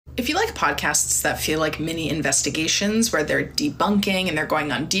If you like podcasts that feel like mini investigations where they're debunking and they're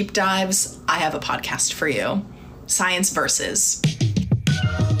going on deep dives, I have a podcast for you. Science Versus.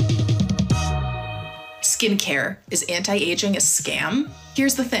 Skincare. Is anti-aging a scam?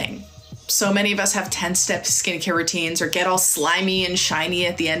 Here's the thing. So many of us have 10-step skincare routines or get all slimy and shiny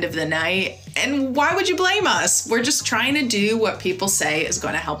at the end of the night. And why would you blame us? We're just trying to do what people say is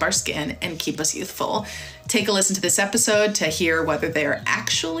going to help our skin and keep us youthful. Take a listen to this episode to hear whether they are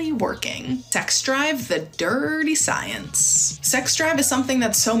actually working. Sex drive, the dirty science. Sex drive is something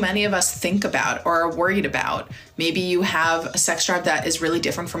that so many of us think about or are worried about. Maybe you have a sex drive that is really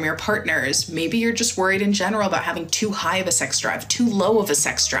different from your partner's. Maybe you're just worried in general about having too high of a sex drive, too low of a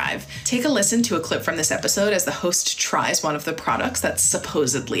sex drive. Take a listen to a clip from this episode as the host tries one of the products that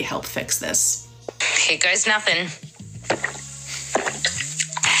supposedly help fix this. Here goes nothing.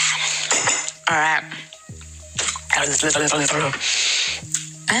 All right. I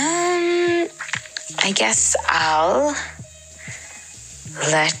guess I'll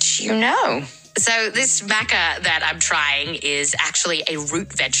let you know. So this maca that I'm trying is actually a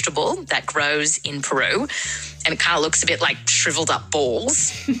root vegetable that grows in Peru, and it kind of looks a bit like shriveled up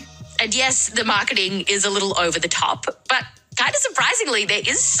balls. And yes, the marketing is a little over the top, but kind of surprisingly, there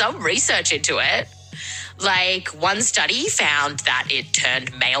is some research into it. Like, one study found that it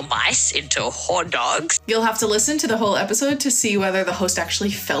turned male mice into horn dogs. You'll have to listen to the whole episode to see whether the host actually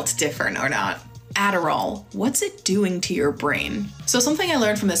felt different or not. Adderall, what's it doing to your brain? So something I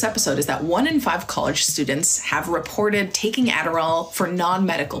learned from this episode is that 1 in 5 college students have reported taking Adderall for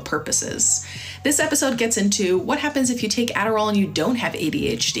non-medical purposes. This episode gets into what happens if you take Adderall and you don't have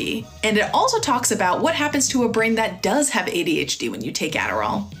ADHD. And it also talks about what happens to a brain that does have ADHD when you take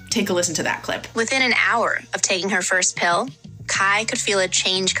Adderall. Take a listen to that clip. Within an hour of taking her first pill, Kai could feel a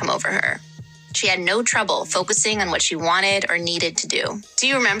change come over her. She had no trouble focusing on what she wanted or needed to do. Do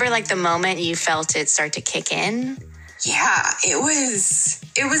you remember the moment you felt it start to kick in? Yeah, it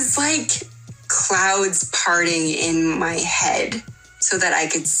was like clouds parting in my head so that I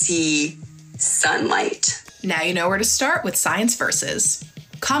could see sunlight. Now you know where to start with Science Versus.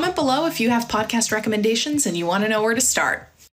 Comment below if you have podcast recommendations and you want to know where to start.